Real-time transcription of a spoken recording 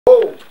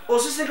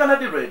osisinkana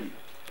di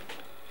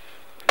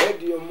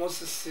radio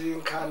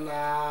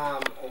musisinkana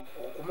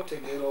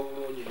okumutegeera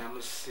obulungi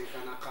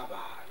namusisinkana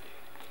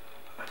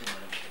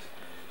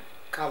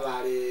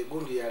Kabale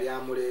gundi yali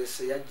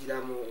amulese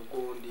yajjiramu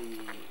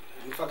gundi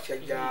in fact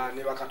yajja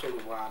ne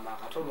bakatolubwama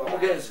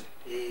Mugezi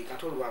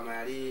katolubwama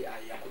yali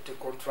yakutte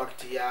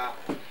contract ya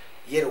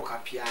Yero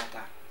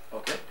Kapiata.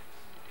 Okay.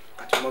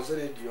 Kati Mozey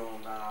Radio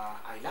nga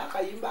ayina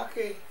akayimba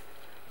ke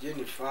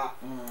Jennifer.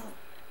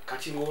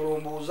 Kati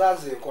ngolombuuza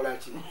nze nkola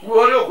ki?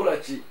 Ngoli okola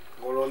ki?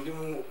 Ngolo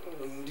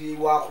ndi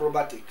wa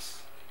acrobatics.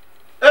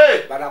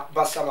 Bana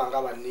basama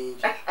nga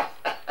baninja.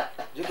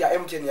 Jukia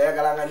MTN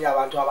yayagalanga ni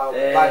abantu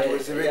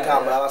ababantu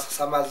betambula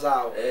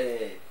abasamazawo.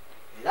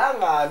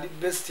 Langa ndi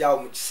best yawo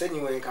mu kisenyi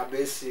wenka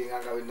besi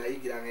nga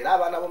wenayigiranga era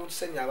abana bo mu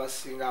kisenyi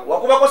abasinga.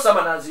 Wakubako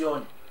sama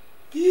naziyoni.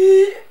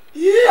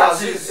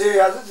 Azizi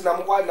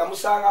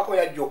namusanga ko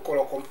yajja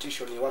okukola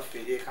competition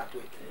ewaffe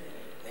katwe.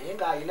 Naye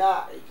nga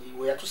ayina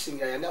we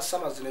yatusingira yana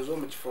sama zinezo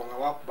mu kifo nga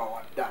wakuba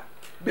wadda.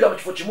 Bila mu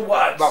kifo kimu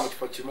bwati. Ba mu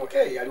kifo kimu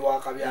yali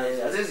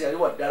wakabyanzi. Azizi yali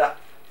waddala.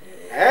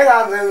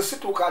 Nga nze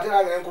situka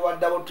atera nga nkuba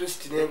double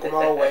twist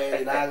nenkomawo we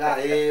naga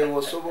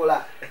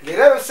osobola.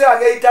 Ngere biseera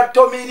ngeyita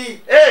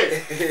tomiri.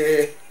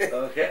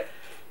 Okay.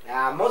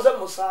 Ya Mozey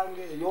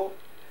musange yo.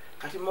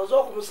 Kati Mozey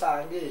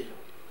okumusanga eyo.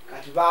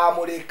 Kati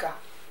baamuleka.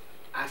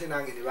 Ate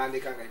nange ne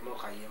bandeka nga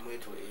imoka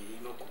yemwetu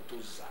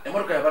inokutuza.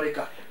 Emoka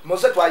yabaleka.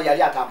 Mozey twali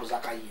yali atambuza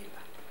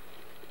kayimba.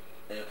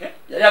 Okay.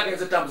 Yali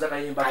agenze tambuza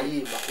kayimba.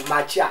 Kayimba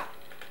kumacha.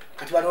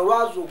 Kati bano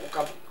lwazo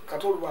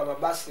katolwa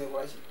babasi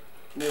nekolaki.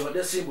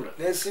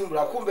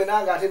 Nesimbula kumbe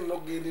nanga ate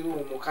nogende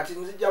rumo kati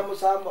nzija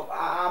musamba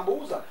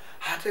ambuza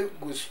ate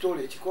go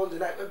story chikonze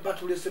na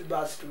batulese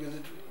bus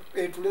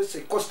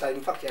tulese costa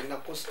in fact yana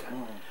costa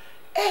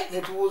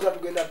netubuza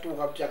tugenda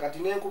tuka kutya kati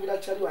nenkubira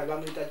chali wa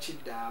bamita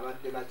chidda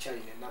abadde na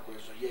chali nenako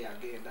ezo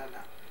yeyagenda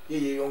na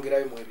yeye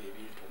yongerayo mu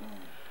ebintu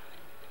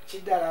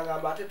chidda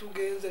ngamba ate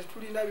tugenze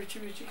tulina bichi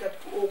kati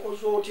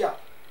okozotya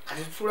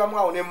kati tutulamu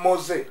awo ne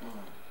Mozey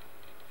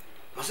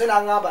Mozey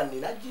ngamba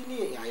nina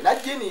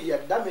jini ya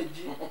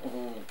damage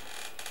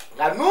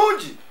nga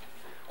nungi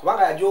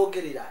kubanga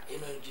yajogerera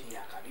eno jini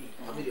ya kabi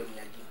milioni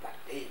ya jimpa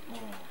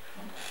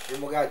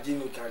muga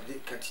jini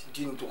kati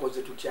jini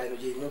tukoze tutya eno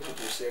jini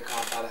tutuse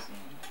Kampala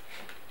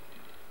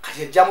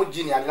kati jamu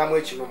jini alinamu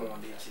ekino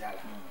monde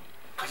ekirala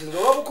kati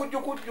nzoba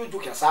bukujju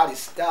kya sali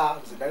star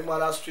zindali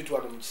mwana street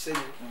wano mu Kisenyi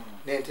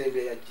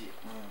n'entembe ya jini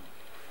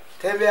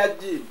tembe ya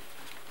jini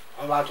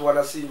abantu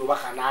wanasimba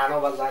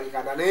bakanano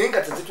bazalikana naye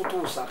nga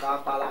tezitutuusa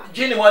Kampala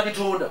jini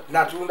mwagitunda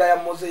natunda ya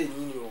Mozey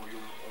nyinyi oyo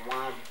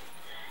omwami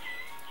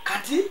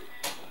kati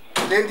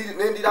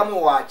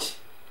nendiramu wachi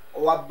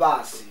owa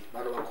basi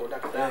bano bakonda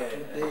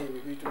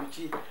bitu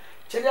biki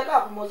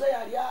chenyaga ku Mozey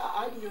yali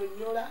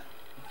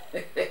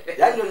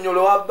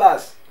anyonyola wa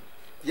basi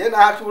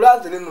yena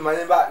atulaze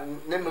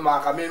nenuma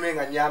akameme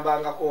nga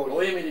nyambanga ko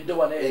oyimiridde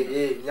wane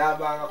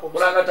nyambanga ko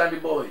bulanga tambi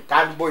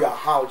boy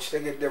how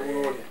kitegedde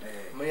buloni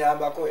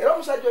muyambako era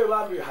omusajja oyo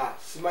bambi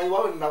simanyi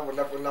wawe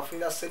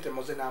nafuna sente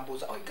Mozey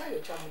nambuuza gayo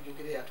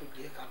kyamujjukire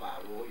yatujje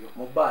kabaalo oyo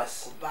mu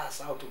basi ku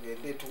basi awo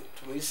tugende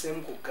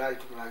tumuyisemu ku gaali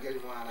tumulageri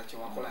mwana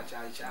kyewakola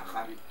kyali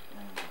kyakabi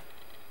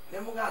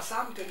nemuga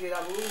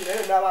samutegeera bulungi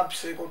naye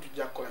n'abampiseeko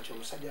tujja kukola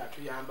kyomusajja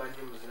atuyamba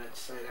nnyo muzina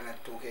kisaira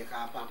natuuka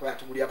Kampala ko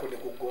yatubulyako ne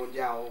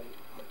kugonjaawo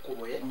mu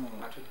kkubo ye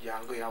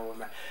atujjango era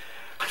wonna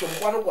kati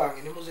omukwano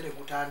gwange ne Mozey ne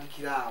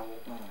gutandikiraawo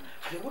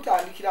kati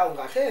gutandikiraawo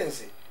ng'ate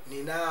nze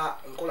nina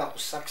nkola ku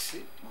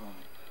saxi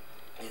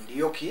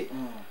Ndiyoki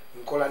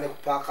nkola ne ku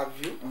Parker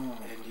View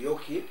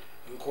Ndiyoki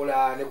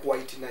nkola ne ku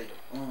White Nile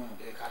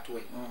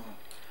katwe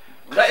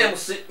nga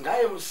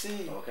MC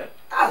okay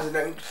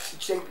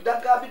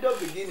daga bido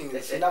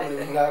beginning sina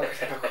mulinga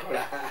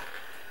kola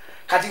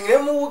kati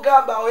ngemu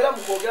Buganda era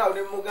mukogera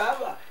ne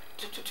mugamba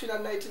tutuna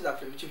night za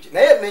bichi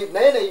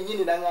naye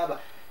nyini nangaba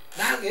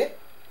nange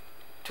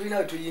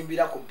tulina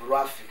tuyimbira ku Blue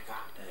Africa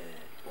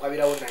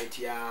ukabirawo night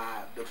ya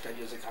Dr.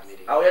 Jose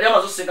Kamere awo yali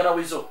amazusingana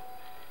wizo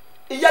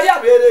yali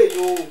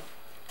abeereyo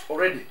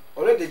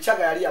already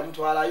chaga yali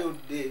amutwalayo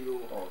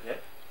deyo okay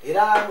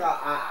era nga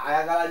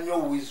ayagala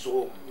nnyo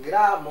wizo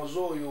ngira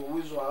Mozey oyo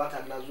wizo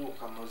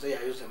abatanazuuka Mozey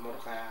yayoze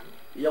motoka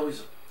ya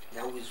wizo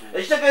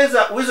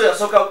ekitegeeza wizo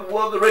yasoka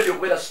radio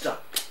kubera star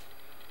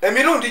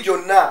emirundi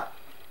gyonna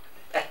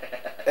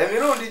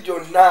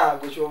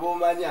gwe kyoba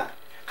omanya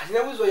kati ne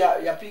wizo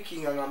ya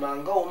picking nga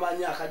manga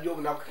omanya akajja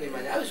obunaku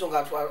kemanya wizo nga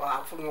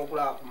afuluma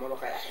okulaba ku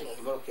motoka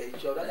motoka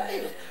ekyoda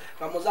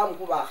nga Mozey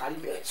amukuba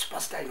akalimi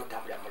superstar ino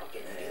tambula motoka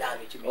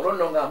erabe kimi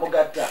olwo nga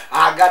mugatta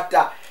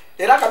agatta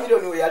era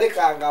kamilioni we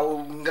yalekanga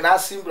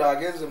n'asimbula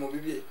bagenze mu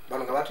bibye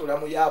bano nga batula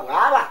mu yaabwe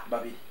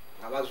babiri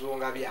nga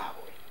bazunga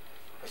byabwe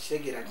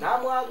okitegeera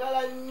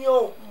n'amwagala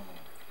nnyo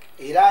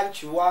era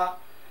nkiwa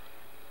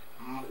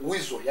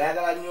wizo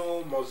yayagala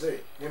nnyo Mozey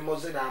ne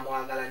Mozey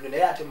n'amwagala nnyo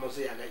naye ate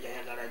Mozey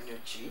yayagala nnyo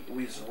ki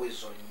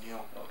wizo nnyo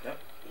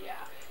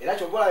era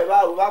kyobola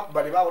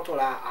bakuba ne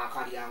babotola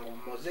akalyango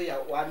Mozey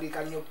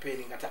yawandiika nnyo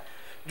peni nga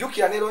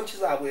jjukira ne lonki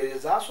zaabwe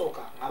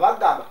ezasooka nga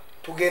bagamba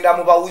tugenda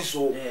mu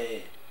bawizo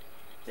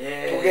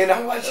tugenda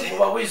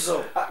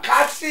mubawizo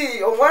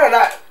kati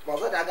omwana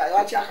mazadaga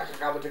yachaka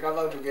kakabo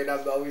tekava tugenda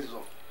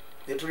mubawizo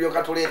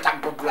netulyoka tuleeta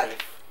good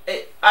life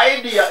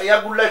idea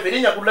ya good life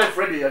erinya good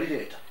life radio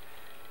yalileta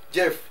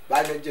Jeff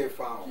bane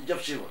Jeff awo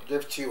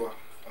Jeff Chiwa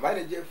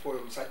bane Jeff oyo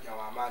musajja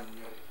wa amaanyi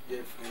nnyo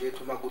Jeff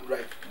nebetuma good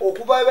life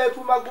okuba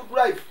betuma good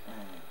life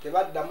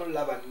tebaddamu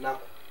laba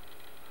nnako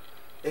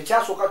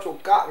ekyasooka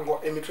kyokka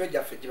ngo emitwe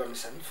gyaffe giba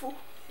misanyufu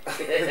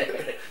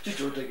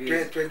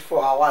 24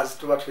 hours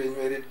tuba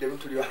twenyweredde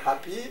tuli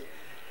happy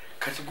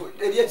kati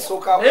eriye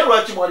kisooka naye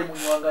lwaki mwali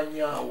munywanga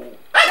nyaawo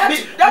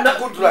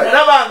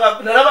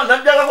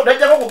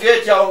najjako ku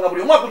geeti awo nga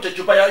buli omu akutte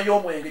ecupa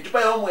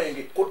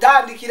y'omwenge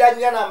kutandikira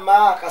nnyana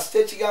ma kasita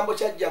ekigambo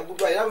kyajja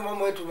gudwa era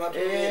mwetuma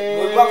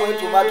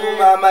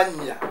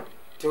amannya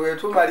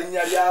teweetuma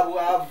linnya lya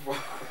bwavu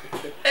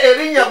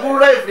erinnya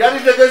good life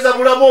lyalitegeeza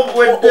bulamu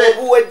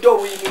obuwedde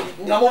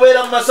obuyimiridde nga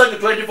mubeera mu masanyu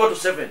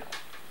 24/7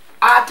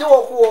 ate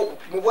okuwo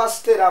mu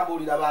bwasitera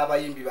mbuulira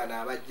baabayimbi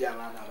bano abajja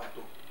abaana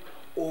abato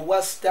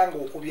obwasita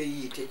ng'okubye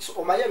yiite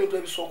omanyi ebintu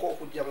ebisooka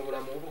okujja mu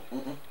bulamu obwo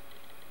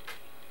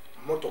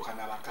motoka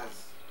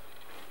n'abakazi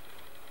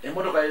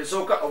emmotoka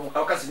esooka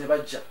abakazi ne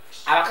bajja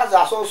abakazi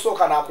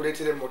asooka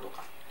n'akuleetera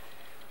emmotoka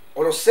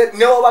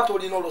neoba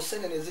tolina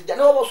olosene nezijja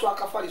neoba oswa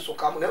akafaliso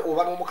kamu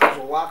oba n'omukazi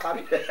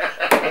owakabi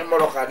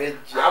emmotoka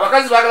nejja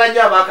abakazi baagala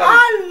nnyo abakabi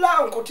alla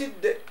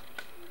nkutidde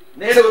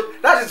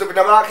nati nze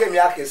bwenamalako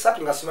emyaka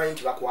 3 nga simanyi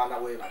nti bakwana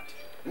bwe bati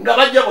nga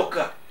bajja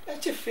bokka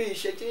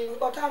ekifiishe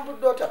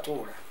otambudde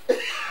otatuula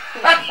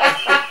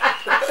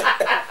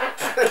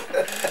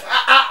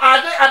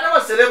ate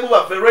baserebu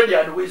baffe Ready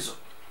and Wizo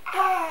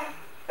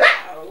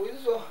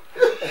Wizo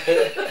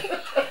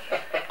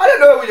ate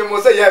nobuye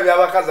Mozey yabya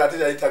abakazi ate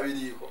yayita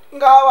biriiko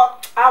nga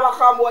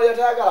abakambu wali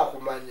atayagala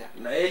kumanya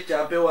naye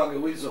kyampe wange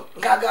Wizo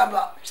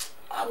ngagamba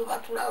abo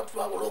batulaga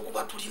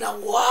okuba tulina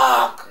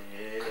waaka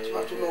kati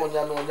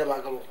batunoonya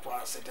baagala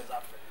okutwala sente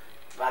zaffe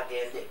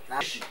bagende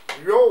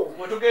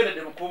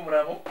mwetugendedde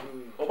mukuumulamu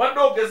obadde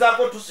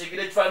ogezaako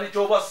tusiigira ekifaananyi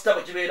ky'obwasita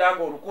bwe kibeera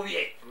nga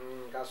olukubye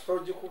kasita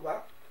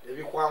ogikuba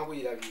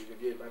ebikwanguyira bibyo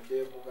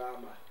byebadde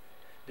nkugamba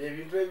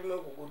byebintu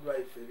ebimu ku good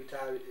life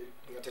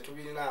nga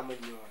tetubirinaamu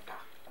nnyonta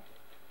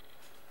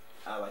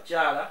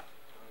abakyala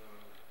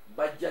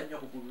bajja nnyo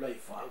ku good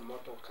life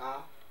emmotoka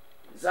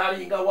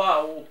zalinga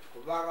waawo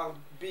ovanga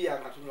bbiya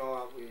nga tunywa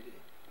wabwere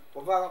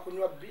ovanga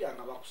kunywa bbiya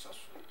nga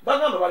bakusasula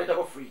bagamba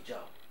baleetako fridge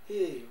awo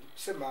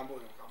semamba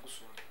oyo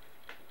kagusonda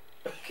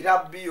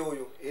kirabbi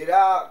oyo era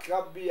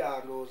kirabbi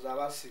ndowooza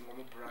abasinga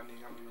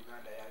omubrandinga mu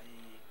Uganda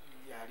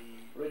yali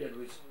Ready and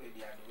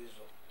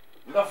Wizo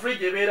nga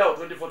fridge ebeerawo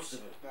 24/7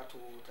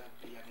 batuuta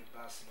bbiya ne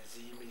baasi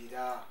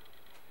neziyimirira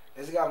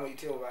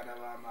nezigamuyitewo baana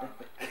bamaama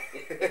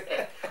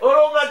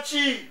olonga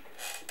ki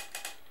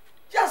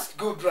just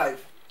good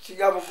drive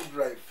kigambo good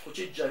drive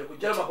kukijjayo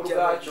kujjayo makulu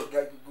gaakyo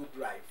good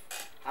drive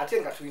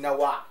ate nga tulina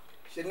wa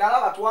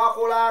kyenalaba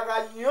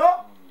twakolanga nnyo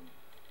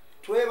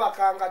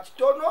twebakanga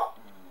kitono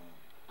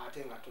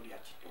ate nga tulya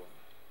kitono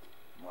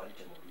mwali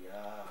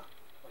temulya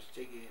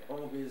okitegeera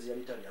omugenzi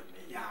yali talya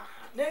mmere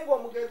naye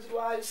ng'omugenzi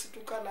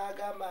lwayisituka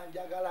n'agamba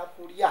njagala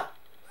kulya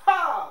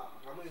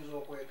nga muyinza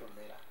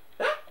okwetomera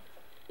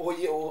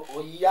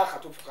oyiye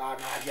akatufu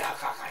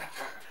kanaalyako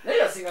akalaka naye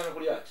yasinganga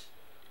kulya ki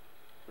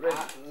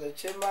nze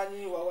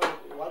kyemanyi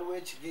waliwo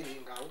ekigere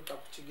ng'awuta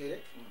ku kigere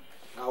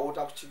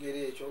ng'awuta ku kigere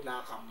ekyo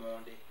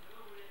n'akamonde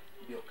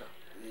byokka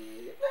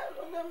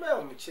neme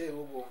omuceere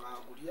ogwo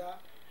ng'agulya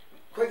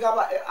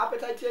kwegamba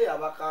appetite ye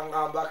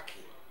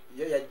yabakangambake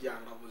ye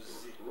yajjanga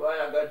buzzi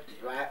lwayagadde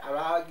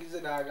alwagize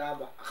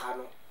n'agamba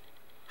kano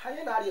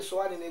haye n'ali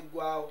esowaani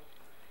neggwawo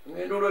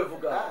ngendo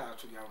olwevuga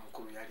tulya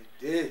mukulu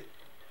yalidde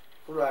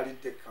mukulu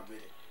alidde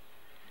kamere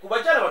ku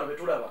bakyala bano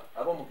betulaba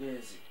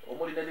ab'omugenzi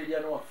omuli ne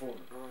Lilian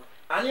Wafuno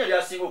ani yali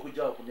asinga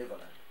okujjawo ku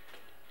Neverland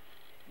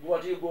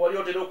gwe wali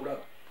otera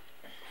okulaba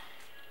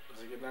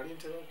nzige nali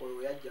ntera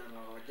okoyo yajjanga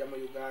nga wajja mu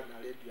Uganda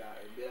ledya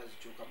embeera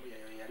zikyukamu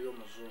yali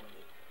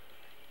omuzungu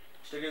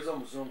kitegeeza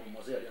omuzungu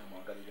Mozey yali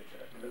amwangalira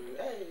ddala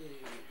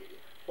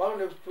waliwo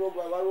ne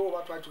program waliwo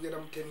oba twali tugenda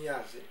mu 10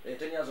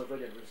 years of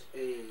Ready and Wizo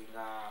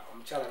nga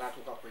omukyala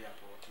n'atuuka ku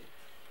airport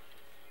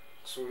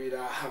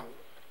suubira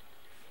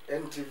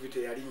NTV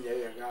teyalinnya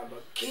yagamba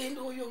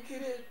genda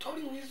oyogere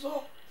toli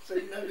Wizo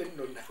serina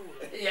byenno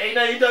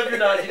yalina interview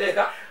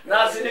n'agireka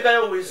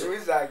n'asindikayo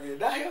Wizo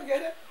agenda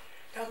ayogere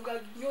nga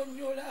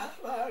nnyonnyola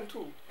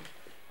abantu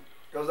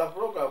yoza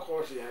program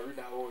kosi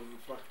yabinawo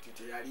infact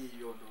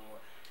teyaliyo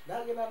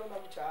n'agenda nona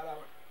mukyala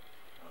we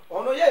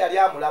ono ye yali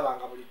amulaba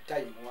nga buli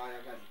time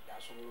wayagalidde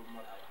asobola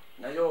omulaba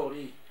naye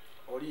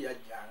oli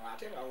yajjanga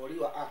ate nga oli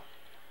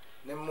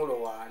ne mulo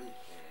waali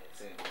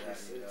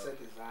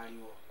sente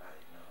zaaliwo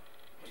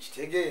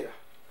okitegeera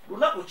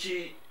lunaku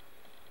ki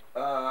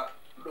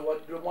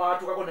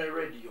lwemwatukako ne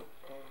radio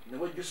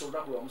newejjusa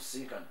olunaku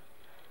lwamusinkana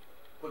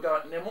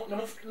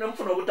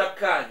nemufuna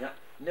obutakkaanya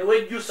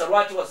newejjusa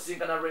lwaki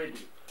wasinkana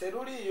radio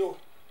teruliyo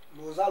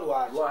mbuuza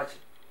lwaki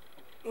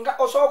nga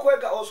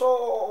osobola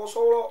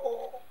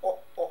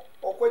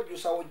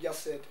okwejjusa wojja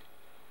sente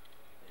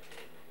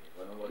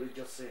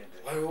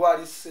waliwo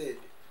ali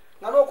ssente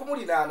nga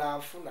n'okumulinaana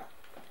nfuna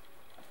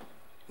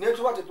naye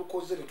tuba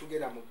tetukoze ne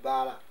tugenda mu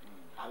bbaala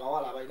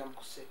abawala abalina mu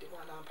kusente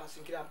mwana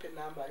mpasinkira mpe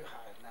enamba yo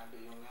enamba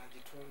eyo nga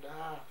ngitunda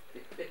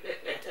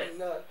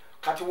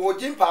kati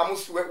w'ogimpaamu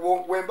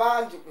wemba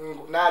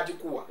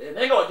n'agikuwa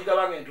naye nga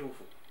wagigabanga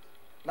entuufu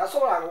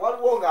nasobolanga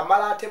waliwo nga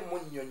mala ate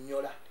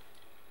munnyonnyola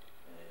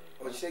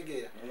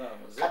okitegeera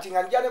kati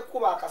nga njja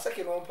nekkuba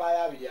akaseke n'ompaayo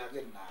abiri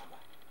ag'enamba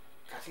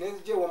kati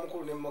nenzija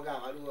ew'omukulu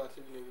nemugamba waliwo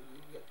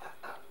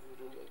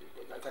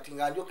kati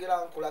nga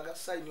njogera nkulaga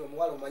sayini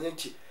omuwala omanye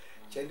nti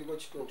kyendiko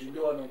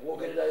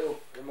kituukuwogererayo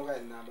nemuga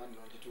enamba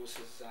nno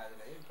ngituusizaayo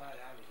naye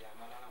mpaayo abiri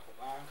amalala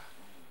kubanga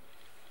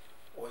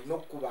olina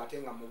okukuba ate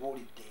nga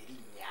mubuulidde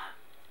erinnya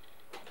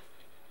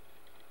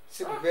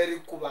sikuva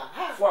erikuba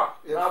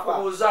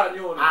nakubuuza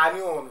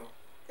ani ono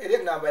era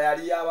enamba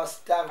yali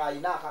yabasita nga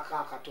alina akaka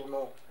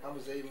akatono nga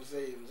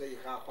muzeyi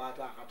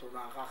kakwata akatono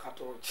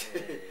akakatoki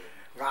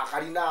nga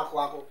akalina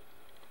akwako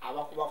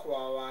abakubakuba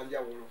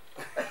babanjawulo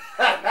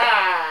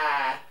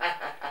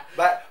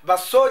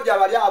basoja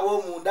bali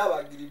ab'omunda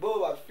bagiribo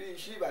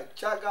bafishi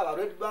bacaga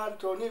bared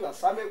bantoni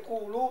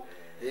basamekulu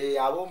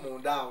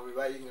ab'omunda abo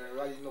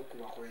balina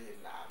okubako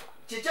enamba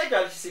kiki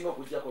ekyali kisinga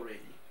okujjako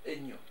radio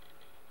ennyo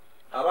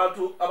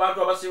abantu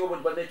abasinga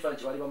obungi balina ekifaananyi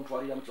kye bali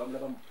bamutwaliramu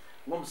kyebamulabamu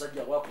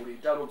ng'omusajja bwakula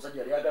entalo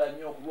omusajja yali ayagala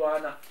nnyo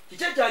okulwana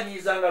kiki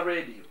ekyanyiizanga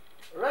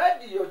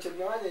radio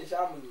kyemanya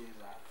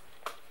ekyamunyiiza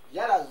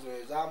yala zino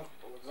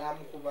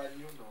zamukuba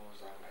nnyo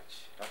ndowoozanga ki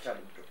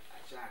akyali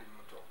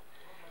muto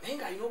naye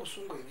ng'alina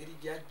obusungu engeri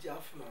gyajja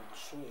afuna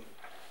obusungu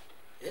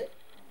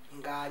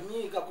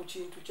ng'anyiiga ku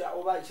kintu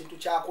oba ekintu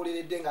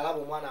kyakoleredde ng'alaba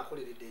omwana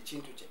akoleredde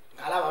ekintu kye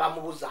ng'alaba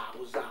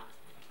bamubuzaabuza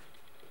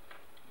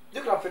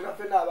jikira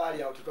ffenna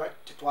abaali awo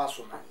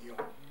tetwasoma nnyo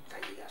nga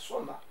ye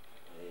yasoma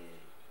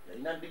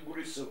yalina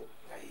diguriso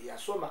nga ye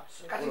yasoma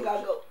kati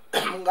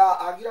nga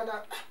agirana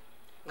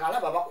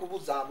ng'alaba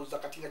bakubuzaabuza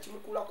kati nga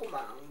kimukulako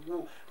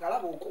mangu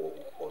ng'alaba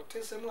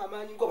oteesemu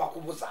amaanyi ngo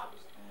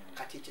bakubuzaabuza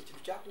kati ekyo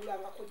kintu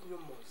kyakulangako nnyo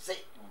muze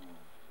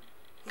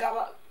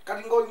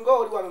kati ng'oli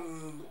wano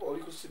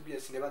oli ku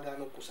CBS ne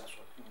bagaana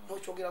okusasula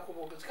n'okyogerako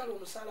boogezi kale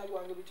omusaala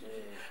gwange biki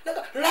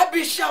naga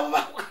labisha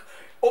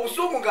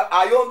obusungu nga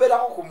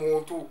ayomberako ku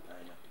muntu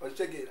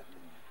okitegeera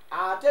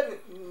ate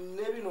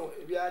nebino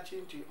ebyaki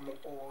nti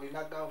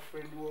olina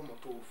girlfriend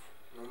w'omutuufu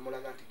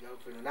nomulaga nti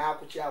girlfriend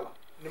n'akukyawa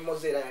ne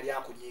Mozey era yali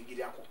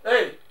akunyiigirako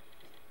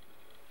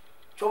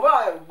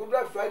kyoba good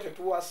life twali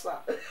tetuwasa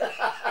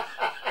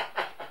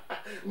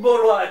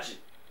ng'olwaki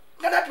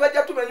nga nati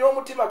bajja tumenya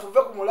omutima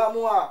tuve ku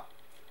mulamwa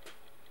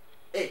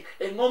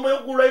eŋŋombo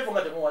y'ogulwaifu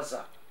nga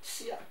temuwasa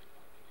siya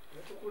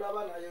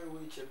netukulaba naye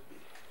wiiki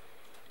ebbiri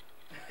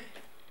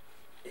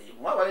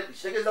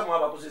kitegeeza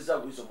mwabakozesa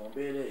bwizo mu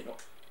mbeera eno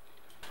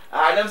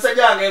ne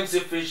musajja wange MC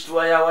Fish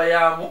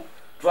tuwayawayaamu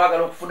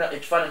twagala okufuna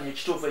ekifaananyi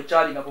ekituufu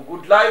ekyalinga ku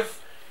good life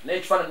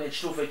n'ekifaananyi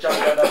ekituufu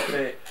ekyabuganda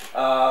ffe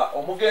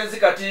omugenzi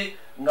kati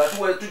nga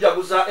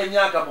tujaguza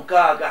emyaka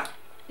 6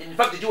 in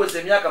fact giweza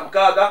emyaka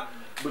 6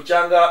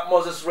 bukyanga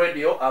Mozey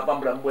Radio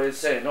avambula mu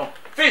bwese eno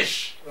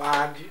Fish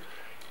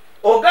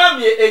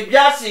ogambye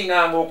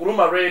ebyasinganga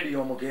okuluma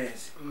radio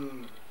omugenzi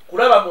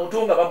kulaba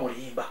muntu nga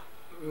bamulimba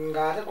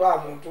ng'ate kulaba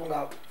muntu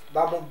nga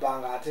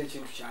bamubbanga ate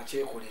ekintu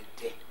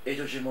kyakyekoledde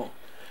ekyo kimu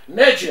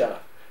n'ekirala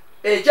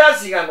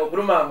ekyasinganga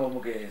okulumanga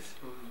omugenzi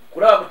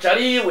kulaba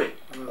bukyaliiwe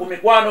ku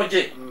mikwano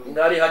gye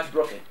ng'ali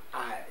heartbroken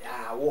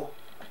awo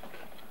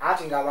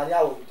ati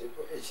ng'amanyawo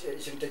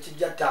ekintu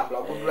tekijja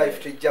ttambula good life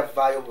tejja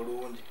vaayo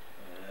bulungi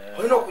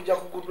olina okujja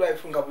ku good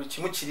life nga buli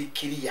kimu kiri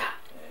kiriya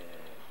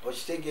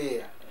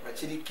okitegeera nga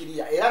kiri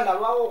kiriya era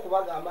nalwawo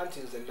okubagamba nti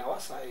nze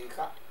nawasa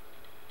eka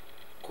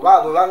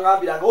kuba bwe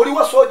baŋŋambiranga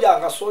oliwo soja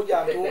nga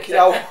soja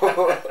ntuukirawo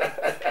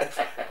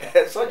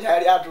soja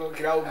yali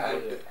atuukirawo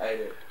mudde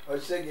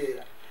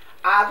okitegeera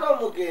ate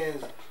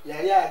omugenzi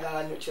yali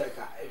ayagala nnyo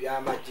kireka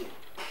ebyamagye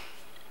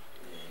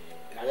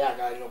yali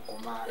ayagala nnyo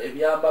komandi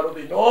ebyambalo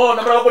bino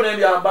namalako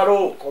n'ebyambalo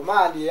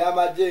komandi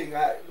ey'amagye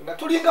nga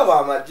tulinga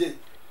bwamagye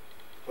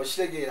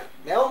okitegeera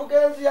naye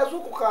omugenzi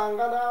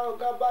yazukukanga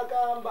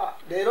nagambagamba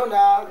leero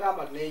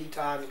nagamba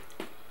neeyitaani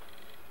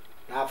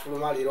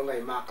n'afuluma leero nga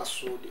yima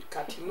akasuudi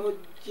kati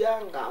nojja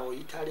nga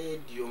oyita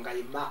leediyo nga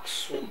yima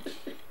akasuudi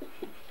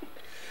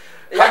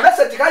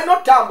kameseti kalina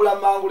otambula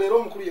mangu leero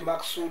omukulu ye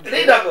maksuudi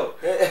lindako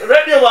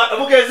radio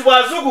omugenzi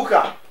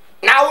bwazuguka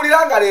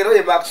nawulira nga leero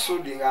ye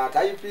maksuudi nga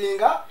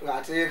atayipinga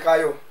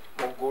ng'ateekayo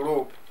mu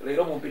gurupu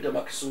leero mumpite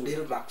maksuudi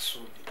leero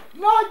maksuudi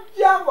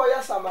nojja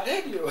ng'oyasama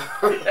radio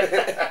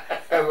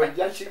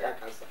ojja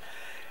kikakasa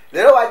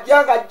leero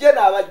wajja nga jje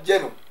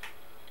n'abajjeno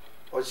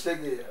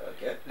okitegeera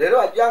leero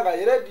wajja nga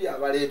ye radio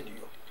aba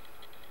radio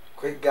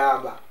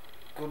kwegamba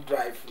good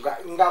life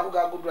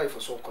ng'akuga good life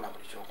osobola okukola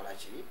buli kyokola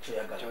kiri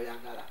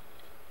kyoyagala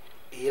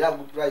era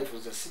good life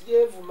ze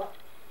sijeevuma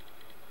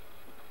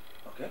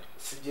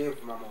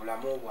sijeevuma mu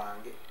bulamu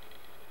bwange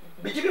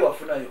biki bye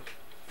wafunayo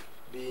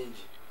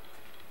bingi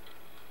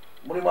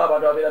mulimu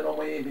abantu abeera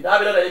n'omuyimbi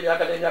n'abeera naye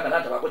emyaka n'emyaka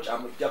n'atabako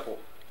kyamujjako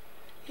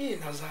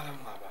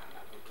nazaalamu abaana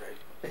good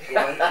life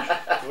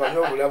tubanye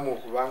obulamu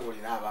okubanga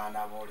olina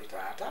abaana booli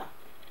taata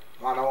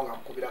mwana wo nga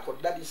mukubirako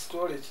daddy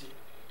story ki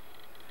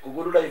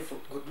good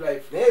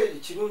life naye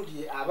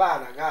ekirungi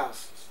abaana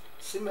gas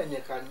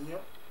simenyeka nnyo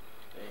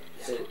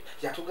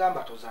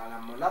yatugamba tozaala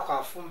munaku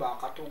afumba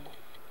akatogo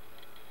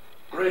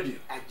radio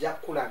ajja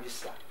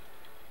kulabisa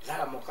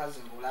zaala mukazi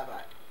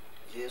ng'olaba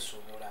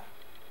yeesobola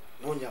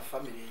noonya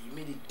family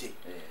eyimiridde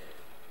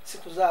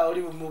sikuzaa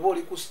oli muba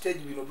oli ku stage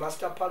bino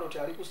master pilot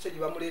ali ku stage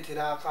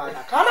bamuleetera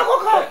akaana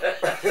koka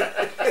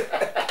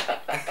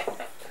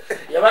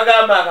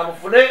yabagamba nga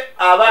mufune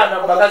abaana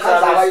mubakazi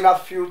abalina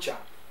future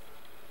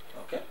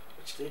okay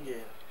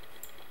kitegeera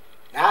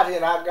naate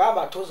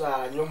nagamba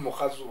tozaala nnyo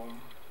mukazi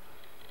omu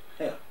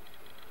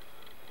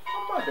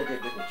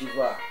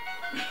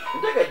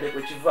ntegedde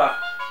kwe kiva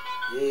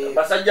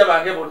basajja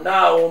bange bonna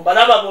awo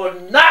mbalaba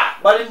bonna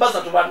bali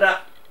mbasatu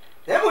bana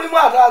naye mulimu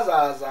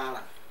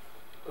atazaalaazaala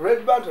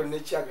red banton ne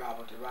kyaga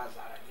abo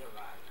tebazaala nnyo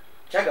baana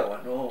kyaga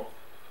wano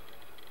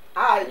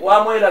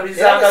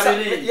wamwerabizanga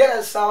biri yera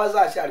essaawa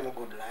zakyali mu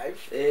good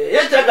life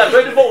ye kyaga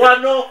 24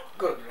 wano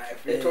good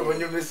life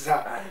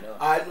etomunyumiza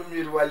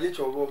anyumirwa ye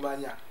kyoba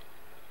omanya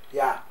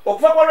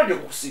okufa kwa radio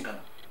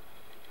kukusinkana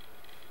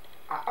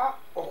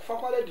okufa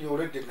kwa radio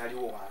olwedde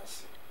naliwo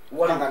wansi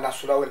nga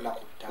nasulawo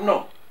ennaku ttaano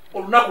no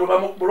olunaku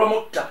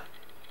lwamutta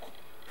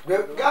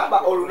gamba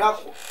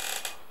olunaku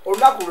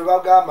lwe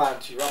bagamba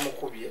nti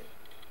bamukubye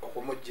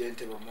okumujja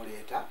entebe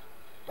omuleeta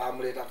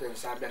bamuleetako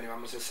ensambya ne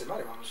bamusesema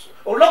ne bamusula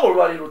olunaku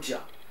olwali lutya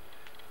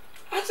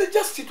ate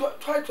just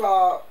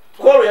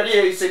kolo yali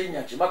yeyise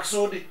linnya ki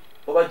makisudi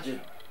oba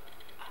jeno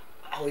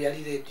awo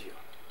yali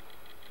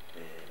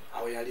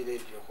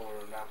radio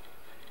kolunaku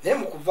naye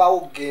mukuvaawo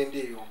okugenda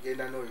eyo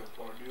ogenda n'oyo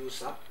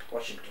producer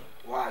Washington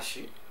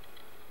washi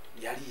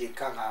yali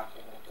yekka nga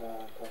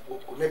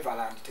ku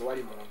Neverland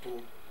tewali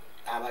muntu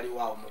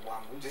abaliwaawo mu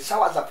bwangu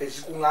zisaawa zaffe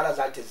ezikuŋŋaana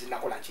zaali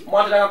tezinakola ki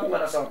mwateranga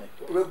kuŋŋaana sawa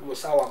lweggulo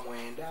saawa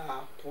 9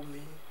 10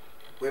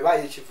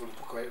 bwebaayo ekivulu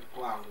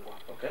tukwanguwa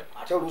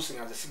ate oluusi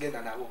nga nze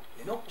sigenda nabo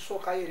nina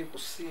okusookayo eri ku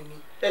siini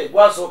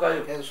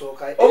gwasookayo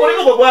ensookayo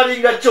omulimu gwe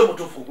gwalinga ki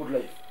omutuufu good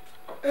life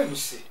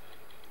MC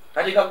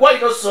kati nga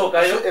gwalina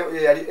osookayo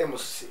yali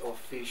MC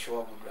official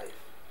wa good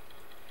life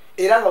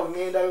era nga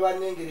ngenda bwe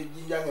banengera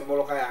ejjinja nga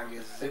emmoloka yange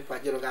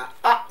zipajero ga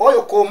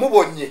oyo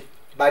koomubonye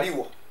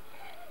baliwo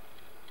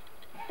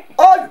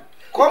oyo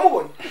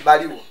koomubonye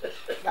baliwo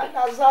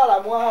nazaala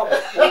mwabo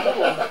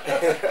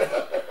omubonye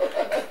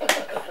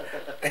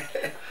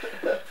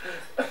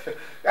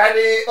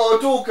kati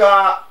otuuka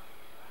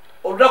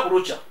olunaku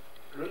lukya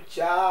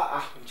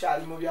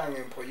nkyali mu byange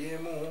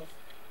empoyeemu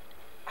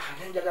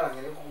nenjagala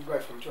ngende ku good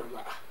life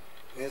omukyolwa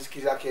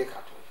nenzikiriza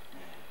keekato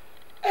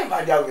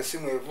embandi awo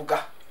esimu evuga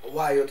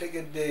owaayo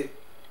otegedde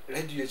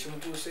radio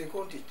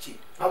ekimutuuseeko nti ki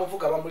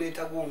abavuga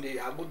bamuleeta gundi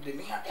agudde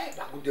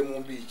agudde mu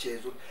mbiiki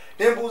ezo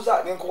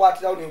nembuuza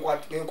nenkukwatirawo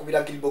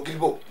nenkubira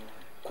giribo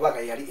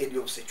kubanga yali edi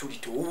of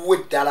security owuwe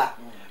ddala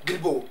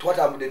giribo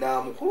twatambudde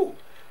namukulu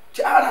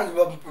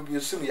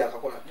esimu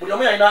yakakola buli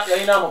omu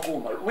yalina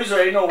amakuuma wizo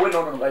yalina owe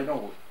nono nga alina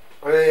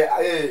owe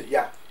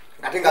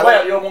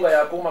yali omu nga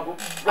yakuuma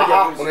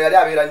ono yali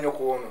abeera nnyo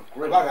kuono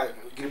kubanga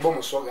giribo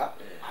musoga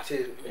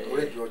ate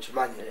radio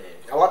okimanyi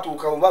nga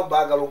watuuka oba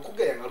baagala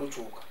okugeya nga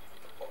lukyuka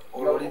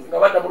nga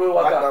badda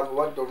mulwewaka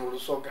wadda mu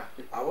lusoga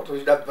abo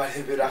tolina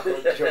baleberako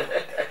kyo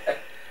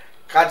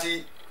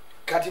kati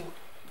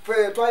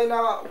ffe twalina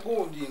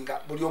gundi nga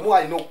buli omu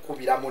alina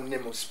okukubira munne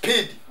mu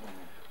speed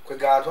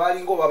kwegala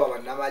twalinga oba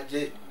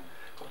bannamagye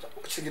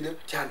kisigede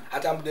cyane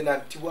atambudde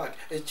nanti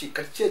bwati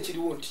kati ki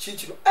ekiriwo nti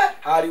kikino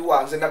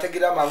aliwo nze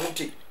nategerera mangu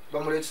nti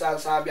bamuleetesa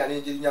nsambya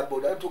n'enjirinya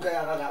boda tuuka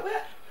yangana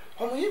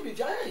omuyimbi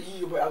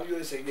yiyo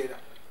abyosegera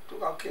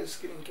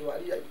tukakesikirinki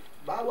wali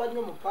balwa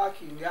nnyo mu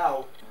parking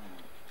awo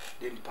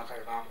then mpaka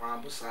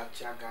bamwambusa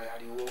kyaga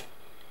yaliwo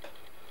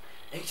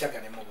ekyaga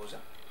nemubuuza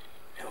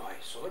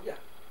ewayi soja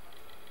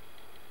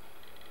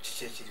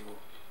kiki ekiriwo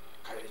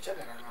kale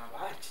ekyaga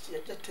nagamba kiki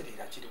yajja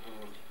terera kiri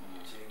bulungi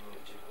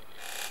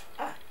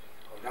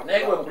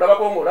naye gwe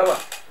mukulabako ng'olaba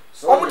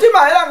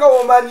omutima era nga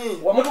womanyi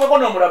wamutukako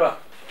n'omulaba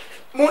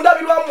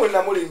mundabirwamu mwe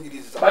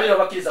namulingiriza bali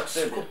babakkiriza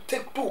kusembe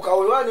tuuka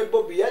wewa ne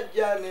bobi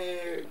yajja ne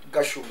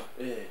gashuma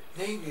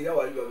naye ngaera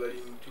wali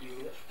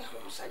babalimtulinga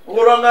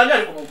ng'olwanganya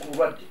ali ku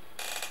bulwadde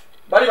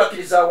bali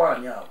bakkiriza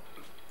awaanyi awo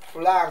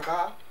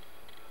Franka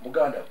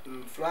muganda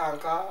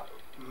Franka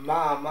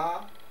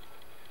maama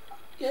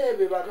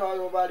yebe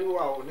batwalo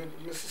baliwo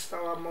ne sister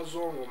wa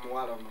Mozongo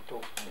muwala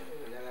muto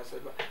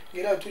yagaseba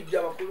ngera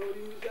tujja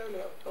bakulolinga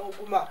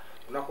oguma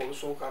unako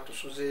lusooka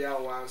tusuze ya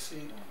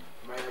wansi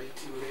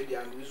mayaliti radio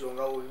and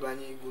wizonga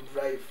obimanyi good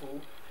life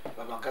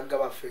babakagga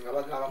bafenga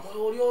bagaba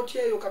muloli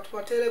otyeyo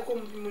katupatereko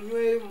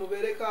munywe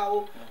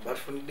muberekawo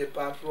batufunidde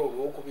patrol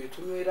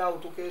okubitunywerawo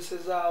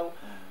tukesezaawo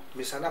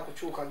misana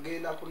kukyuka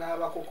genda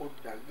kunaaba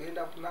kokudda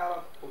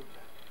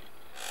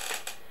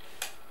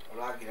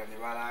olwagira ne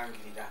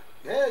balangirira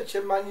naye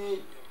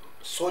kyemanyi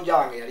soja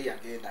wange yali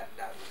yagenda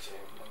dda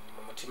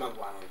mu mutima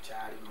gwange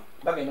kyalimu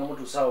bagenda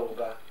omutuusaawo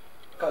nga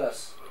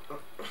kalasi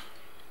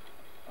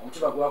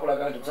omutima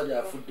gwakulaga nti omusajja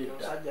yafudde dda.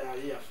 Omusajja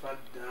yali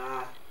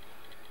yafadda.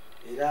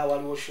 Era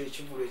waliwo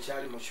ekivulo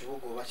ekyali mu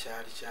kibuga oba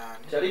kyali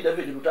kyani. Kyali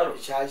David Lutalo.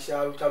 Kyali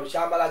kya Lutalo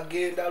kyamala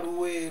genda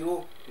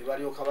Luweero ne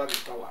balyoka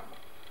babita wano.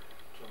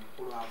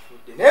 Omukulu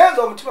afudde. Naye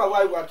nze omutima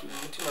gwali gwati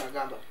omutima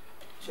yagamba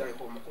kyali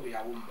omukulu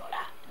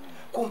yawummula.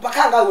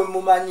 Kumpaka nga we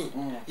mumanyi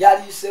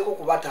yaliseeko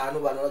ku bataano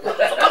bano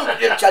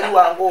kyali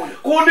wange oyo.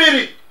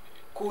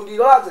 Kundiri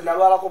lwaze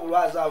nalwalako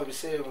bulwazi awo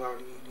biseera nga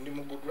ndi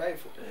mu good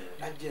life.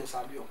 Najja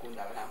ensambi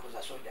okundaba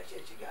nambuza soja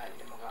kyekigaali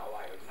ne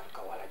mugawaayo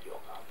nakawala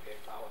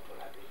gyokampeekaawo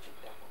tolabe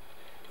ekiddako.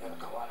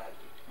 Nakawala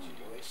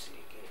kiriwo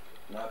esirike.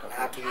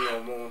 N'atumya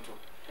omuntu.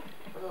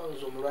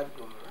 Olowooza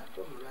omulwadde.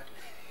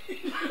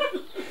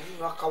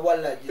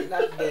 Nakawala gye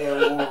nadda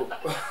engulu.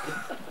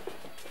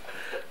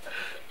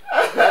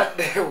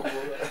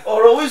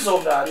 Olwo Wizo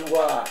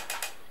ng'aliwa?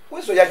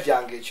 Wizo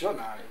yajjanga ekiro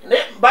n'ali.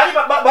 Baali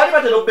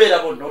batera okubeera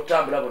bonna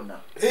okutambula bonna.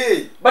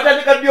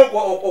 Batandika ddi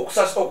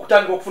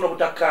okutandika okufuna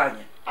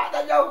obutakkaanya.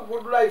 Atajja ku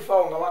good life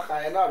awo nga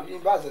bakaaya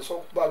n'oluyimba azeesa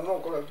okuba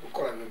n'okola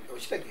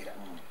okitegeera.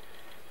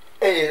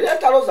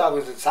 Entalo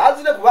zaabwe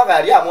zisaazire kubanga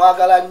yali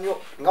amwagala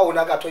nnyo nga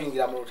wona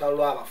gatoyingira mu lutalo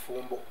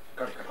lw'abafumbo.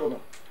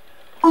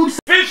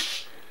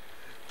 Fish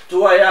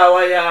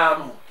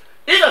tuwayawayaamu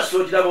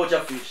indasitry ogiraba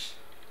okya fish.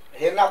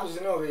 Ennaku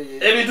zino obeeye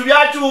ebintu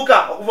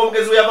byakyuka okuva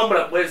omugezi we yava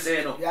mula kwezi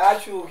eno.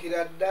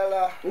 Byakyukira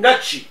ddala. Nga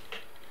ki?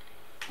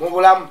 Mu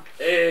bulamu.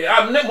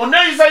 Mu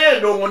nneeyisa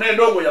y'endongo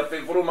n'endongo yaffe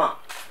efuluma.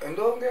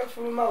 Endongo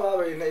efuluma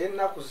baba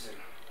ennaku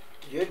zino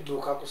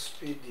yedduuka ku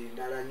sipiidi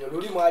ndala nnyo.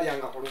 Luli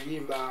mwalyanga ku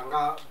luyimba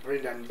nga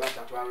Brendan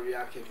Bata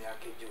twalulyako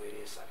emyaka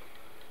egiwereesa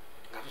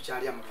nga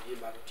tukyalya mu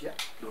luyimba lutya.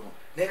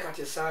 Naye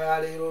kati essaawa ya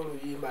leero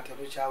oluyimba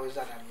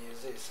terukyaweza na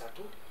myezi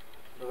 3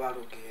 luba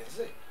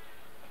lugenze.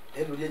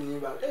 Naye luli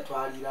ennyimba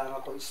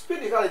twalirangako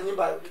sipiidi kale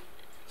ennyimba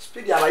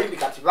sipiidi abayimbi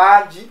kati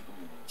bangi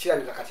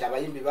kirabika kati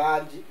abayimbi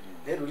bangi.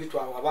 Naye luli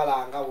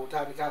twawabalanga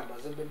otandika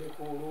mbaze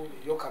Bebekulu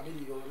eriyo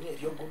Kamiliyoni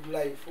eriyo Good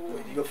Life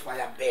eriyo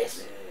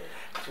Firebase.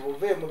 Kati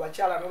ove mu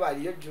bakyala no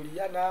baliyo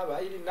Juliana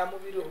bayiri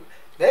namubiro.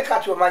 Naye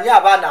kati omanyi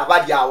abaana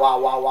abali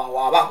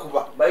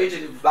abakuba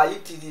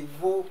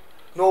bayitirivu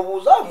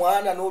n'obuuza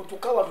omwana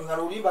n'otuka wano nga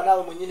lulimba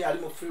naawe mwennyini ali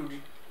mu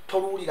field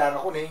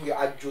toluwulirangako naye nga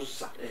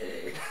ajjuzza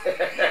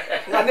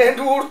nga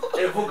n'enduulu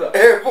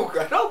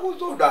evuga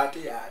n'obuuza ono ate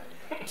yani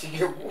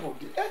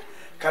kigegundi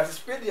kati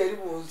sipiidi eri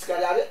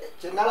bunsikali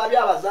kyenalabye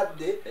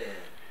abazadde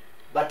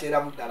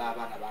bateeramu ddala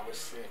abaana baabwe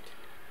ssente.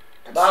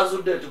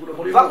 Bazudde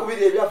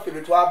bakubira ebyaffe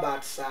bye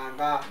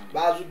twabatisanga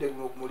bazudde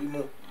guno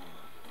mulimu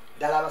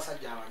ddala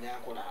abasajja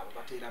abanyankola abo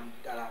bateeramu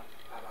ddala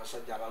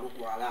abasajja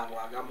abalugwala abo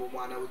agamba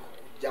omwana we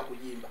kujja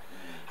kuyimba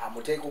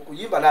amuteeka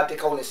okuyimba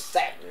n'ateekawo ne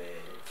ssente.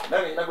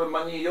 Nange nagwe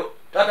mmanyiyo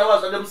taata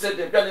wazadde mu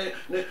ssente empya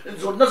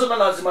zonna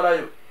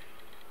nazimalayo.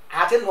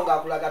 Ate nno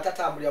ng'akulaga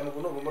tatambulira mu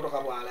buno obumotoka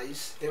bwa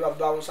layisi ne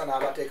babawunsa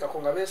n'abateekako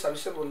nga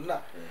beesabise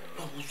bonna.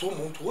 Nobuuza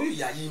omuntu oyo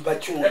yayimba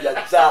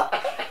kyoyazza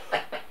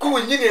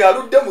kuwennyini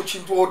yaludde mu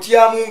kintu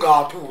otyamu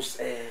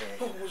ng'atuuse.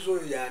 Nobuuza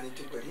oyo yani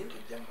nti gwe linda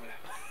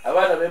ejjamulaba.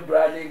 Abaana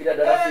b'ebrandingira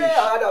ddala fish.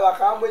 Abaana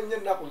bakambwe ennyo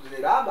ennaku zino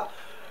eramba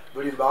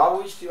buli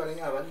bawabu ekitiibwa naye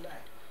nga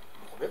bannaye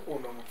mukube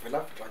kuno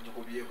mufenaffe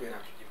twagikubyeko era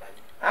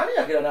tugimanyi. Ani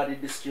yagera n'ali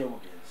disiki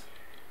y'omugenzi?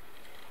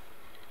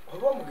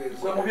 Oba omugenzi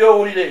gwe mu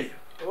byowulire eyo.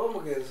 Oba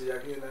omugenzi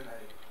yagenda naye.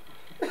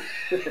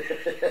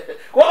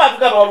 Kuba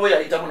batugamba waliwo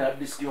yayitamu ne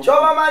disiki y'omugenzi.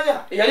 Ky'oba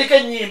omanya yaliko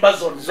ennyimba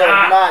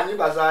zonna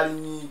nnyimba zaali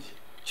nnyingi.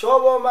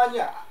 Ky'oba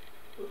omanya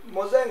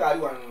Mozey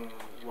ng'ali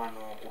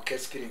wano ku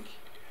Keskiring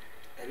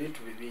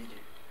ebintu bingi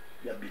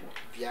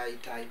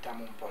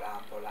byayitaayitamu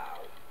mpolampola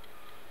awo.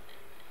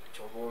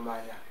 Ky'oba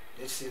omanya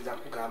nesinza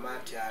kugamba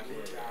nti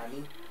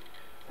ani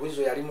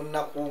Wizo yali mu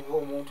nnaku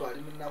ng'omuntu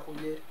ali mu nnaku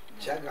ye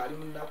Kyaga ali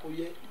mu nnaku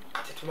ye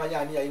kati tumanya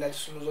ani yalina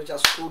kisumuzo kya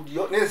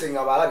studio nenze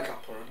nga balabika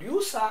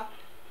producer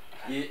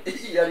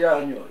yali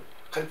anyola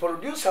kati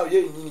producer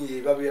ye yennyini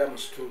yebabeera mu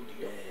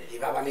studio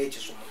yebaba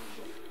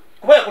n'ekisumuzo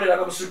kuba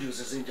yakoleranga mu studios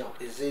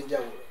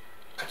ez'enjawulo.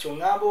 Kati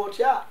oŋŋamba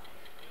otya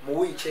mu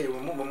wiiki eyo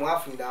mwe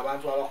mwafunira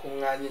abantu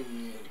abakuŋŋaanya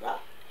ennyimba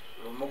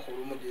lumu ku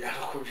lumu gye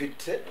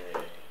yakubitte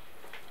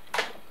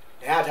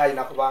naye ate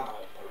alina kubanga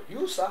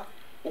producer.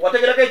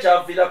 Wategerako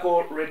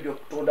ekyaviirako radio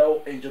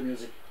kutondawo Angel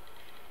Music?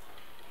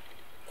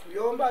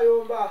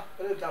 Kuyombayomba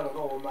leetalo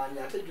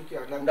ng'omanya ate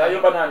jjukira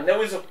ng'ayomba nani ne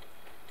Wizo?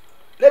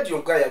 Radio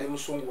nga yali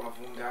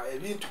musunguwavu nga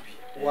ebintu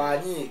bye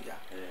wanyiiga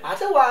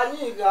ate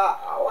wanyiiga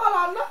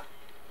awalana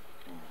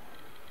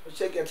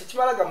okyegera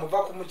tekimalaga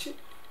muva ku muki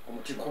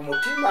ku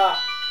mutima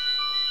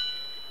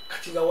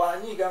kati nga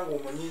wanyiiga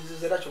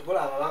ng'omunyiiziza era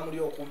kyobola aba bamuli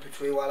okumpi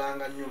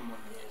twewalanga nnyo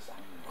munyiiza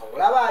nga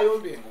olaba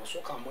ayombye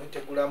ng'osooka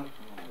mwetegulamu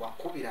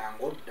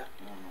wakubiranga odda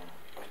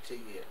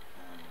otegeera.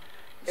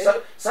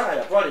 Saka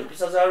yatwala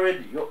empisa za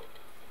radio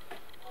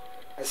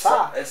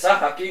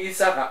esaka kingi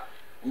saka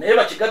naye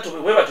bakigatto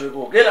bwe batyo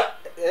boogera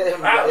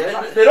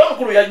leero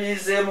omukulu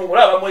yanyiizeemu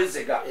ng'olaba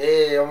mwezega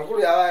omukulu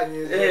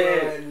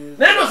yabanyiizeemu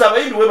naye noza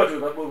abayimbi bwe batyo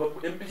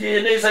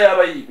yeneeyisa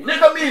y'abayimbi ne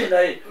Kamili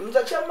naye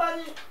nza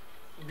kyammanyi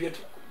bye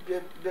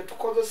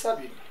tukozesa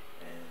bino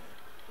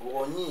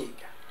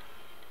onyiiga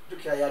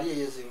jukira yali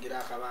yezingira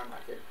akabanga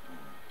ke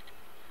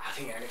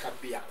ate nga ne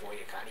kabbiya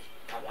koye kali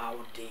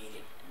kabaawo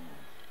ddeere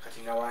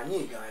kati nga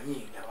wanyiiga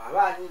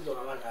waba anyiiza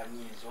waba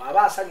ganyiiza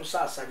waba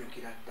asanyusa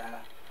asanyukira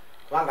ddala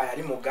kubanga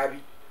yali mugabi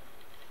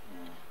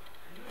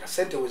nga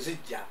sente we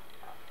zijja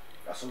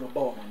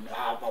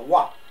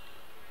abawa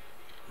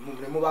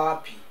ne mubawa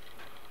pi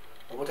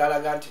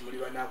obutalaga nti muli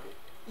banaku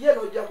ye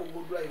nojja ku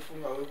Good Life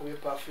nga weekubye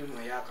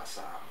perfume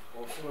eyakasaamu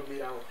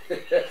ofulumirawo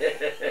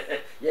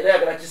yera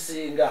yagala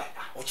kisinga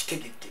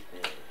okitegedde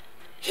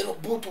kero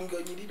butu nga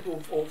nyiridde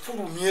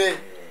ofulumye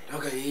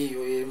naga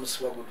yeyo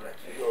musiba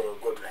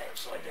Good Life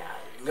soja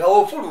nga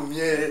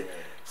ofulumye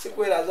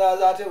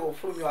sikwerazaza ate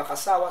ofulumye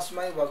akasaawa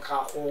simanyi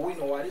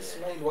bakakowino wali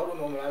simanyi waliwo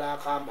n'omulala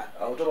akamba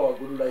awutoba wa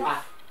Good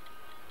Life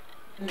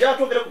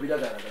njatogera ku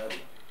biragalalagala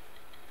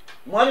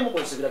mwali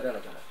mukozesa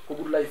biragalalagala ku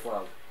Good Life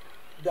wawe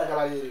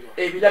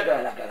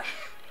ebiragalalagala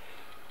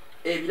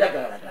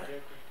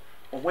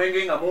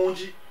omwenge nga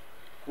mungi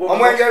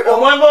omwenge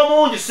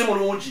omungi si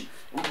mulungi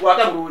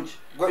gwata bulungi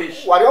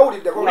wali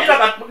owuliddeko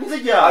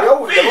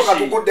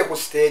katugudde ku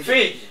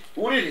stage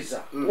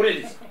wuliriza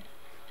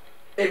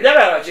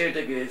ebiragala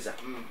kyentegeeza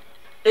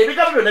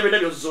ebigambo byonna byonna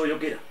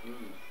byozooyogera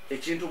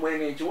ekintu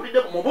mwenge nkiwulidde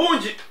mu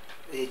bungi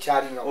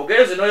ekyalinga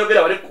ogenze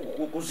n'oyogera wali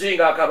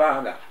kuzinga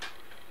akabanga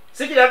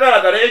si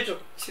kiragalagala ekyo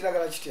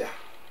kiragala kitya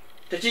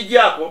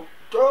tekijjako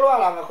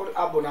tolwalanga kuli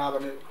abo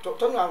n'abane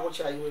tonywanga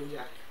okyayiwa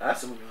enjala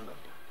simunywanga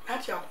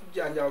ati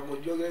akujjanjaba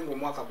gojjogere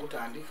ng'omwaka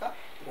gutandika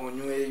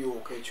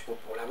onyweyooko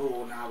ekikopo olabe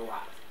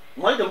wonaabwala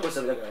mwali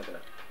temukozesa biragalagala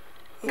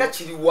nga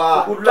kiriwa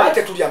twali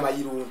tetulya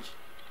mayirungi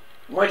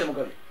mwali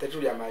temugabi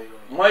tetulya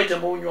mayirungi mwali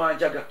temunywa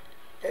njaga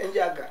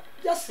enjaga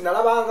jasi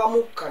nalabanga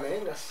mukka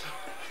naye nga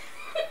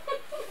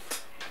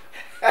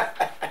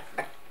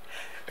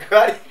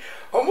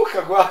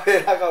omukka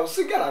gwabeeraga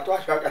osigala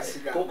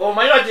twatwagasigala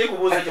omanyira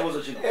kikubuuza ekibuuzo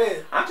kino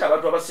anti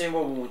abantu abasinga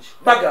obungi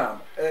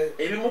bagamba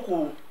ebimu ku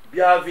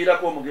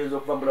byaviirako omugenzi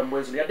okuva mu bulamu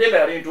bw'ensi yadde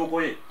nga yali ntuuko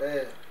ye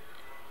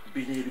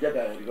bino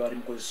ebiragala byali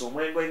mukozesa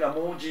omwenge nga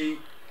mungi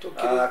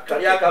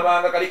kali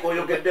akabanga kali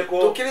koyogeddeko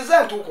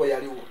tukkiriza entuuko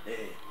yaliwo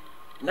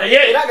naye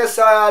era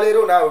ng'essaawa ya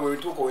leero naawe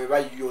bwentuuko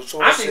webayo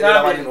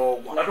osobola bali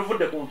n'ogwa nga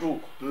tuvudde ku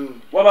ntuuko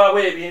wabaawo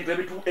ebintu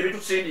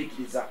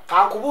ebitusindiikiriza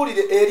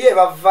kankubuulire eri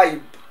eba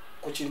vibe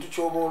ku kintu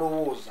ky'oba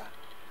olowooza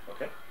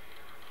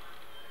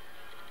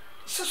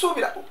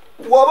sisuubira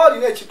woba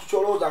olina ekintu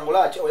ky'olowooza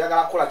ng'olaki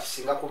oyagala kukola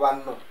kisinga ku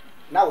banno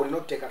naawe olina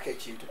okuteekako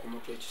ekintu ku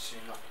mutwe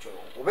ekisinga ku kyo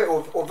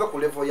ove ku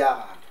levo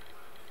y'abantu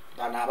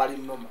bano abali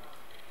nnoma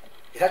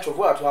era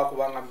kyova ola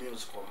twakubanga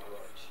music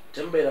omulungi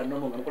temubeera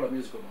nnomo nga mukola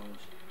music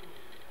omulungi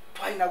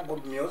twalina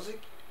good music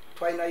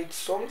twalina hit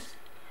songs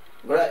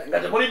nga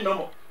temuli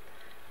nnomo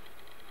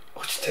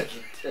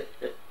okitegedde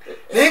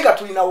naye nga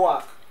tulina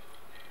waaka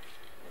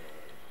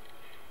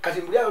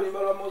kati mbuli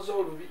alulimba lwa Mozey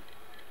olubi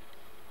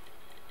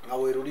nga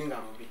weeruli nga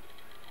lubi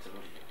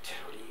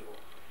teruliiwo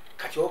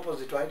kati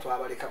opposite twali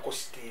twabalekako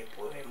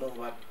steepu emu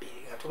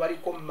babbiri nga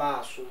tubaliko mu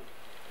maaso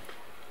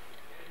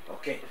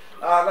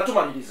nga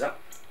tumaliriza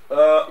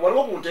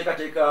waliwo ku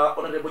nteekateeka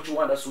Honorable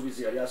Kiwanda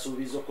Asuubizi yali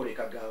asuubiza okukola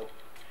ekagaawo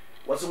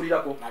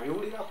waziwulirako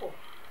nabiwulirako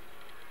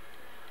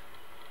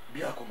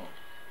byakoma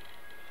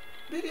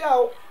biri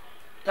awo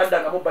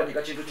taddangamu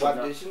bandika kintu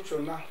kyonna ekintu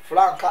kyonna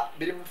fulanka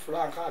biri mu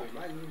fulanka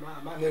abimanyi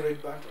maama ne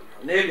red band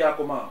naye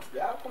byakomaawo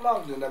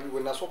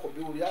bwe nasooka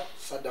obiwulira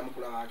saddamu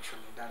kulaba action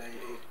ddala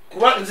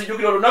kuba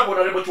nzijukira olunaku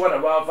Honorable Kiwanda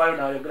lwavaayo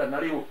n'ayogera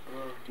naliwo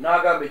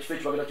n'agamba ekifo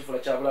ekyo bagenda kifula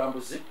kya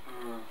bulambuzi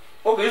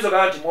ogeyinza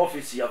ogaa nti mu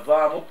ofiisi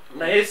yavaamu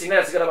naye singa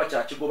yasigala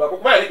bakyakigobako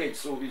kuba yaleka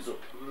ekisuubizo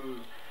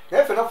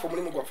naye ffenna ffe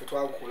omulimu gwaffe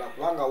twagukola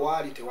kubanga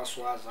waali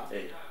tewaswaza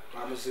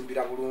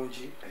bamuzimbira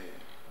bulungi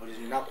buli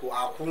lunaku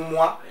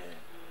akuumwa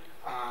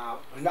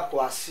buli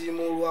lunaku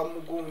asiimuulwa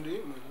mugundi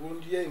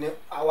ye ne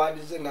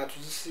awaadi ze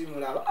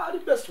ngaatuzisiimula ali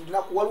best buli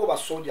lunaku waliwo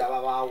basooja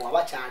ababaawo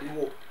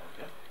abakyaliwo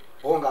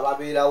o nga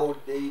babeerawo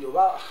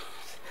ddeiro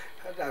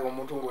ate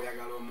omuntu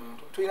ng'oyagala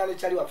omuntu tulina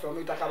nekyali waffe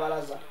bamuyita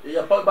Kabalaza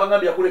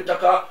bagambye yagula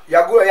ettaka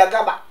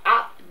yagamba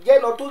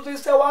geno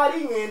tuzise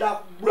wali ngenda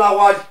kugula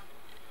wali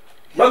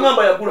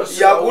bagamba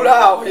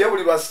yagulaawo ye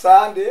buli lwa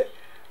Sande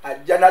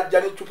ajja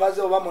najja n'eccupa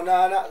ze oba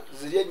 8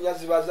 ziri ennya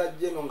ziba za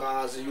jeno nga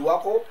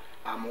aziyiwako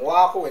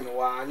amuwaako weno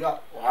wanywa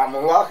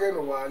amuwaako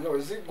eno wanywa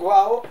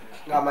weziggwawo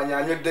ng'amanya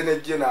anywedde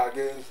nejjeno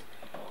agenze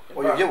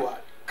oyo ye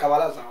wali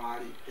Kabalaza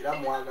waali era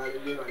mwagala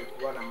bye bali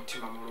kuba na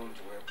mutima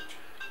mulungi wekutyo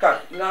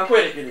kati nga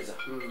nkwerekereza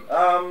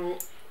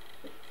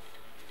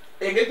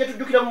engeri gye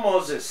tujjukira mu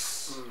Moses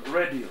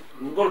Radio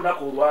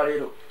ng'olunaku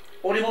olwaleero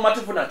oli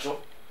mumativu nakyo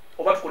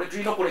oba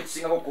tulina okukola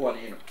ekisingako okukola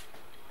neeno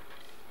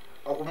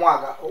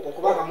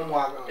okubanga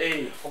mumwaga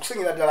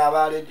okusingira ddala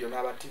aba radio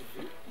n'aba TV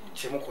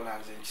kyemukola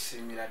nze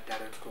nkisiimira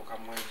ddala tutuuka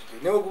mu mwezi gwe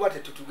naye oguba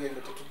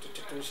tetutugenda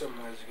tetuuse mu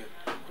mwezi gwe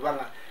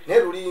kubanga naye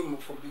luli mu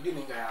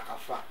beginning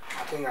yakafa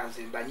ate nga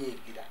nze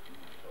mbanyiigira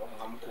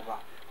nga mukuba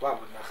kuba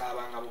buli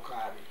nakaabanga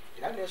bukaabi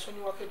era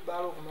neesonyiwako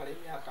ebbaala okumala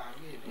emyaka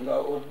ng'ebyo nga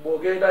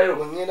ogendayo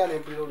bwe ngenda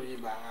nempulira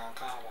oluyimba nga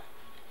nkaaba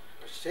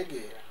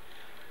okitegeera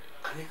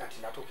kane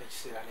kati natuuka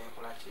ekiseera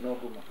nenkola ki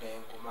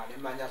nenguma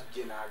nemanya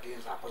je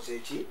nagenza akoze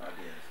eki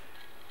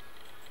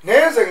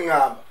nenze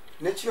ŋŋamba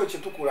nekino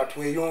kyetukula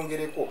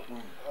tweyongereko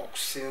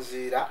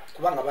okusinziira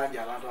kubanga bangi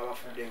abantu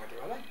abafudde nga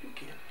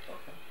tebabajjukira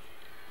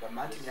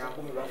bamanti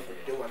Nyankumi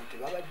bafudde wano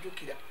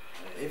tebabajjukira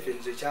efe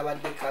nze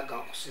kyabadde kaga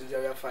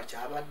okusinziira byafa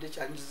kyabadde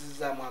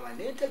kyanjizizaamu abaana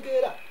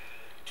nentegeera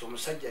ti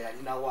omusajja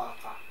yalina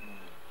waaka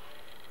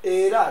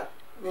era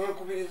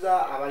nenkubiriza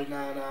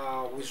abalinaana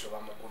wizo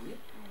bamugumye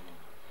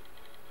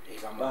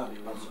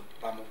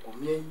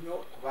bamugumye nnyo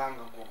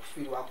kubanga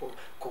okufiirwako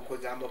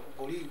kokwegamba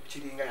guli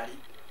kiringa yali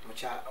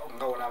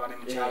nga olaba ne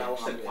mukyalawo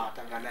nga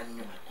mukwatagana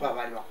nnyo kuba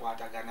baali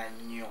bakwatagana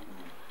nnyo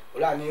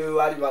olaba niwe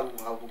baali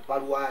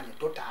balwanye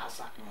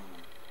totaasa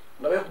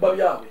nga bekuba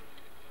byabwe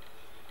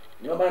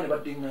nibamala ne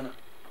baddiŋŋana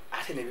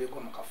ate ne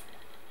beegwa mu kafuba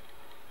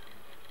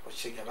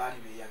okitega baali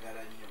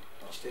beeyagala nnyo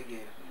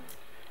okitegeera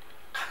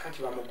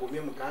kakati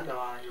bamugumye muganda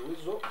wange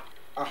wizo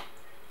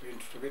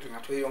bintu tubitu nga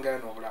tweyongera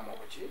n'obulamu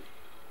obuki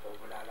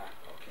obulala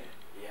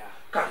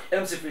kale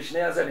MC Fish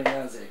neyanza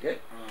nenyanzeeke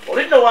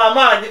olina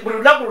w'amaanyi buli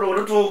lunaku luno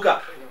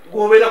olutuuka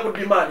gwobeera ku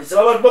dimaandi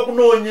seba abantu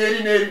bakunoonya eri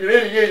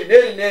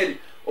n'eri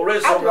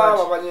olw'ensonga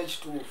bamanya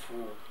ekituufu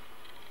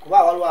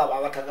kuba waliwo abo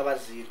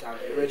abatagabaziita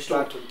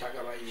lwekitwatu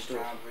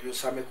ntagabayita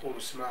yusameko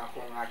olusimako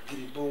nga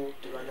giribo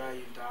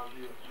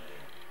tebagayintaavyo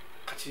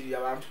kati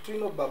abantu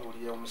tulina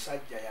obbabulira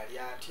omusajja yali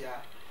atya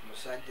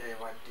omusajja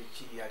yawadde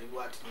ki yali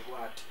bwati ne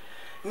bwati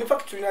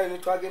infact tulina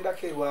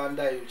netwagendako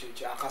eRwanda eyo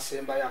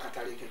akasembayo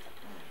akatalekeka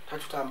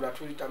tatutambula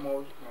tuyitamu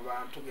mu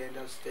bantu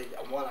genda stage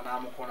omuwala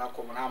n'amukonako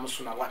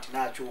n'amusuna bwati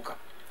n'akyuka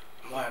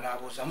omwana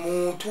n'abuuza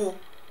muntu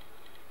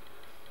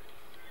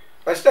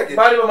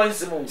baali bamanyi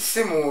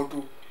si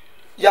muntu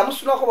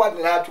yamusunako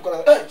bwati n'akyuka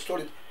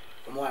story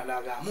omwana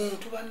n'agamba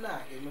muntu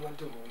bannange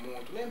nobadde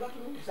muntu naye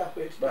mbatunulisa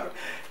kweti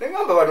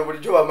nengamba bano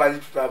bulijjo bamanyi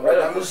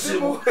tutambula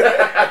namuzimu.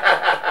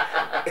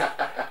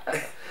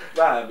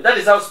 That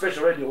is how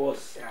special radio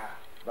was. Yeah.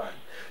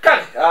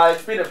 Kale,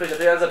 it's been a pleasure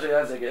to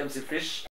answer MC Fish.